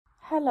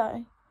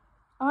Hello,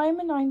 I am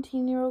a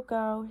 19-year-old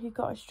girl who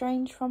got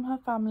estranged from her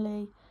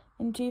family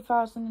in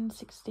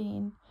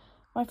 2016.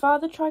 My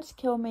father tried to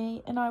kill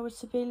me and I was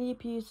severely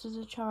abused as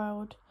a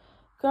child.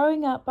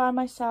 Growing up by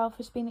myself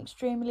has been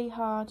extremely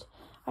hard.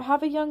 I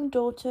have a young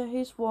daughter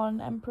who's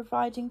 1 and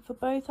providing for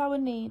both our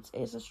needs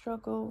is a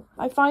struggle.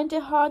 I find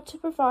it hard to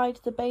provide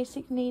the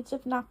basic needs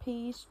of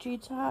nappies due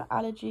to her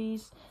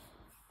allergies.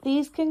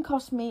 These can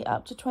cost me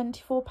up to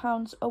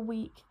 £24 a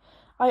week.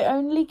 I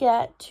only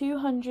get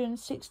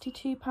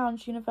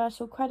 £262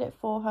 universal credit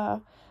for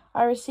her.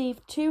 I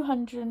receive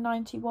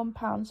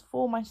 £291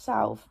 for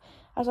myself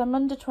as I'm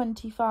under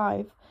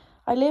 25.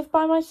 I live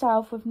by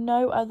myself with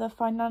no other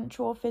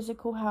financial or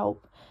physical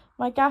help.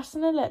 My gas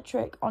and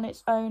electric on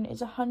its own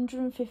is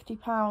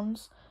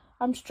 £150.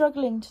 I'm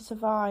struggling to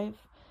survive.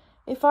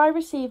 If I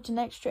received an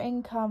extra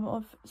income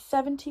of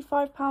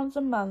 £75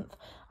 a month,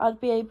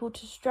 I'd be able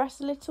to stress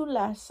a little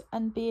less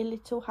and be a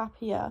little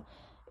happier.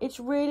 It's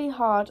really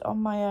hard on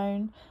my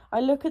own.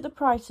 I look at the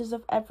prices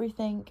of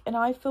everything and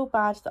I feel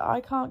bad that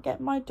I can't get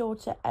my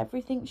daughter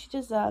everything she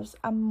deserves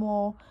and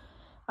more.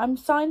 I'm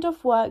signed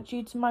off work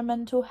due to my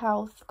mental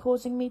health,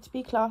 causing me to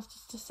be classed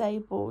as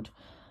disabled.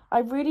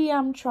 I really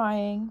am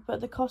trying, but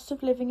the cost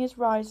of living is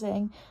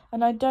rising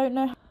and I don't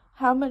know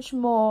how much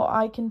more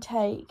I can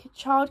take.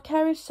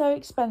 Childcare is so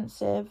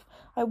expensive.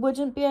 I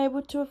wouldn't be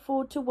able to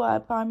afford to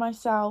work by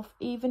myself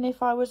even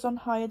if I was on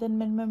higher than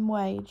minimum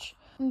wage.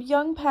 And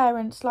young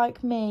parents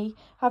like me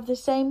have the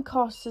same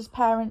costs as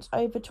parents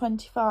over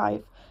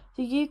 25.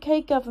 The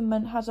UK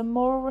government has a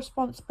moral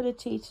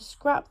responsibility to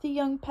scrap the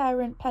young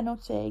parent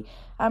penalty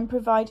and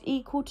provide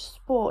equal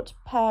support to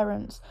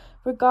parents,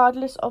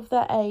 regardless of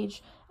their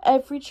age.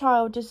 Every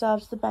child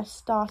deserves the best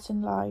start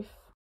in life.